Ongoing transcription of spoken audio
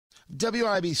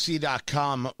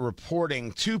WIBC.com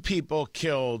reporting 2 people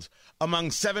killed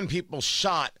among 7 people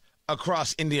shot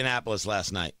across Indianapolis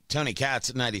last night. Tony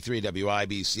Katz at 93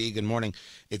 WIBC. Good morning.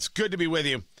 It's good to be with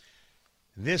you.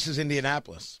 This is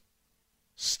Indianapolis.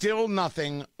 Still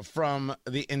nothing from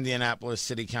the Indianapolis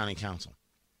City County Council.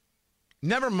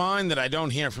 Never mind that I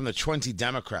don't hear from the 20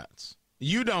 Democrats.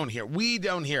 You don't hear, we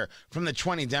don't hear from the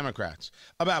 20 Democrats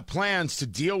about plans to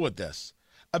deal with this,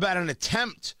 about an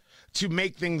attempt to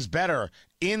make things better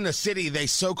in the city they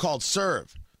so-called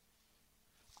serve.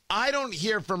 I don't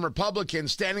hear from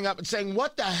Republicans standing up and saying,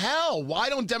 what the hell? Why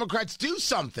don't Democrats do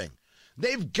something?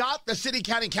 They've got the city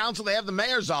county council. They have the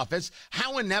mayor's office.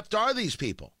 How inept are these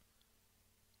people?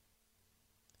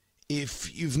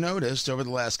 If you've noticed over the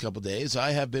last couple of days,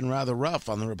 I have been rather rough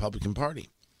on the Republican Party.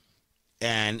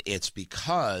 And it's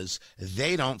because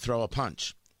they don't throw a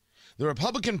punch. The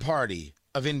Republican Party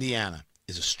of Indiana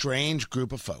is a strange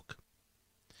group of folk.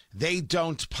 They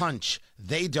don't punch.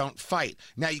 They don't fight.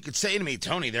 Now, you could say to me,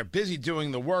 Tony, they're busy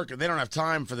doing the work and they don't have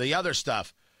time for the other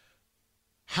stuff.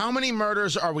 How many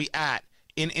murders are we at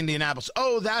in Indianapolis?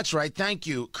 Oh, that's right. Thank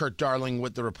you, Kurt Darling,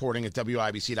 with the reporting at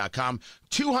WIBC.com.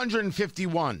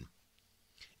 251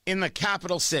 in the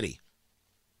capital city.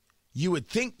 You would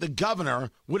think the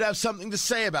governor would have something to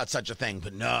say about such a thing,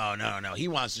 but no. He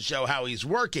wants to show how he's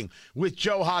working with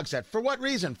Joe Hogsett. For what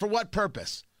reason? For what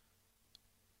purpose?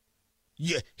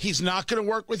 He's not going to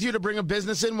work with you to bring a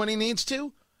business in when he needs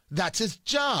to? That's his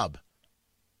job.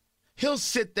 He'll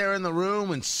sit there in the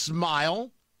room and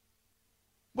smile,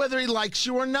 whether he likes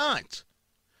you or not.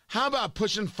 How about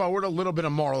pushing forward a little bit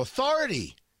of moral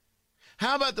authority?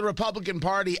 How about the Republican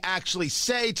Party actually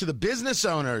say to the business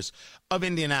owners of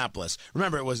Indianapolis,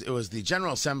 remember, it was the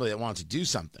General Assembly that wanted to do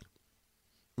something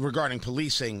regarding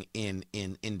policing in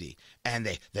Indy. And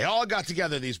they all got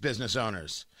together, these business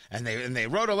owners, and they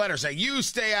wrote a letter saying, you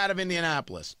stay out of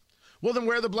Indianapolis. Well, then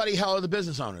where the bloody hell are the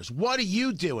business owners? What are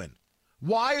you doing?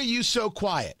 Why are you so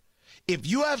quiet? If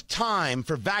you have time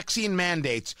for vaccine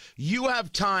mandates, you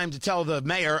have time to tell the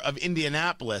mayor of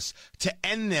Indianapolis to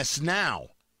end this now.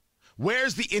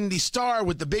 Where's the Indy Star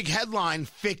with the big headline,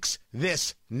 fix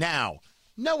this now?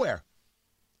 Nowhere.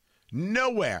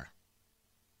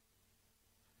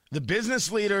 The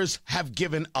business leaders have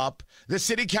given up. The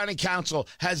city county council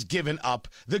has given up.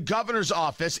 The governor's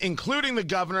office, including the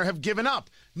governor, have given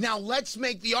up. Now let's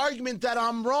make the argument that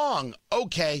I'm wrong.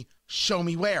 Okay, show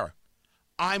me where.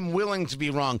 I'm willing to be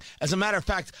wrong. As a matter of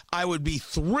fact, I would be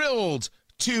thrilled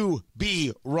to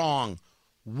be wrong.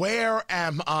 Where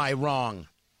am I wrong?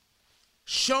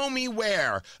 Show me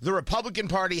where the Republican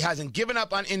Party hasn't given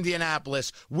up on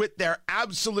Indianapolis with their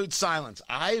absolute silence.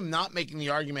 I am not making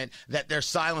the argument that their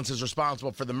silence is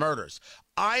responsible for the murders.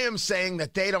 I am saying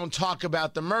that they don't talk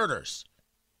about the murders.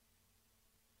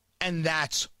 And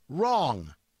that's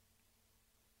wrong.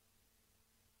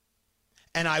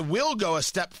 And I will go a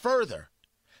step further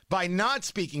by not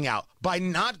speaking out, by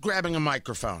not grabbing a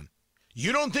microphone.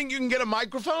 You don't think you can get a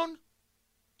microphone?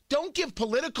 Don't give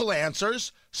political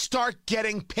answers. Start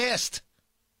getting pissed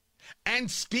and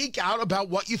speak out about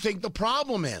what you think the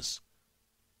problem is.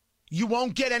 You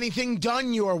won't get anything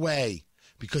done your way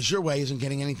because your way isn't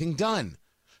getting anything done.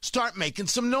 Start making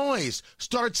some noise.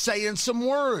 Start saying some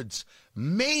words.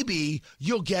 Maybe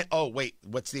you'll get, oh, wait,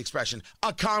 what's the expression?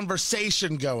 A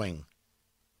conversation going.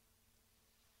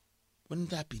 Wouldn't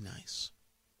that be nice?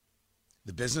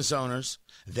 The business owners,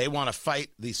 they want to fight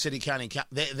the city county,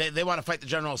 they want to fight the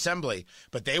General Assembly,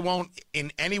 but they won't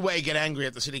in any way get angry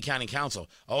at the city county council.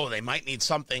 Oh, they might need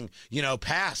something,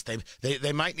 passed.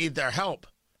 They might need their help.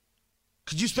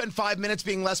 Could you spend 5 minutes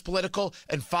being less political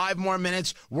and 5 more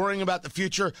minutes worrying about the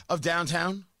future of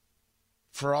downtown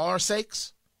for all our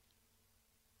sakes?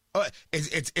 Oh,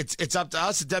 it's up to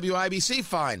us at WIBC.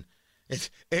 Fine.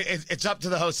 It's up to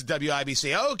the host at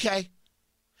WIBC. Okay.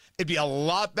 It'd be a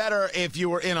lot better if you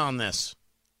were in on this.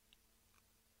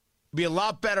 It'd be a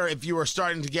lot better if you were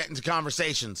starting to get into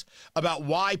conversations about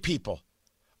why people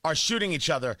are shooting each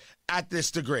other at this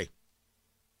degree.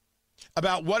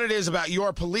 About what it is about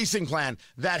your policing plan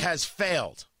that has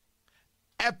failed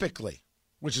epically,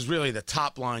 which is really the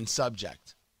top line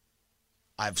subject.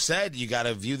 I've said you got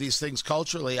to view these things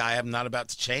culturally. I am not about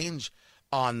to change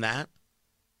on that.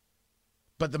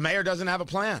 But the mayor doesn't have a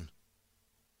plan.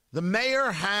 The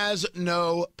mayor has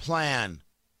no plan.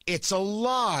 It's a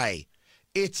lie.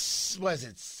 Was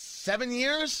it 7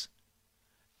 years?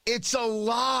 It's a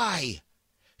lie.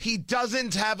 He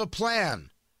doesn't have a plan.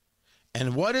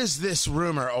 And what is this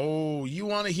rumor? Oh, you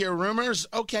want to hear rumors?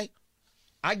 Okay,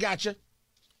 I got you.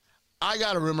 I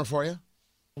got a rumor for you.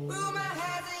 Rumor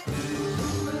has it.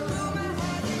 Rumor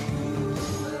has it.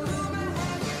 Rumor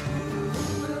has it.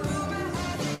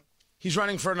 He's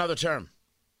running for another term.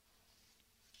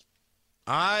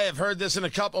 I have heard this in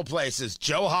a couple places.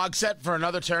 Joe Hogsett for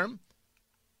another term?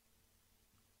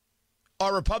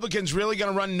 Are Republicans really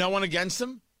going to run no one against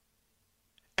him?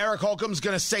 Eric Holcomb's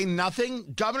going to say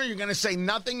nothing? Governor, you're going to say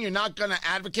nothing? You're not going to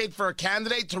advocate for a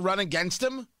candidate to run against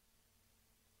him?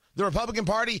 The Republican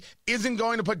Party isn't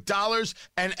going to put dollars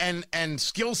and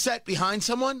skill set behind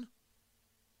someone?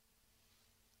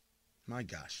 My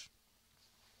gosh.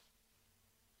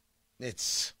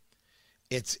 It's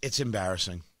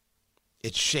embarrassing.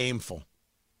 It's shameful.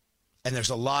 And there's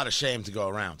a lot of shame to go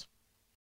around.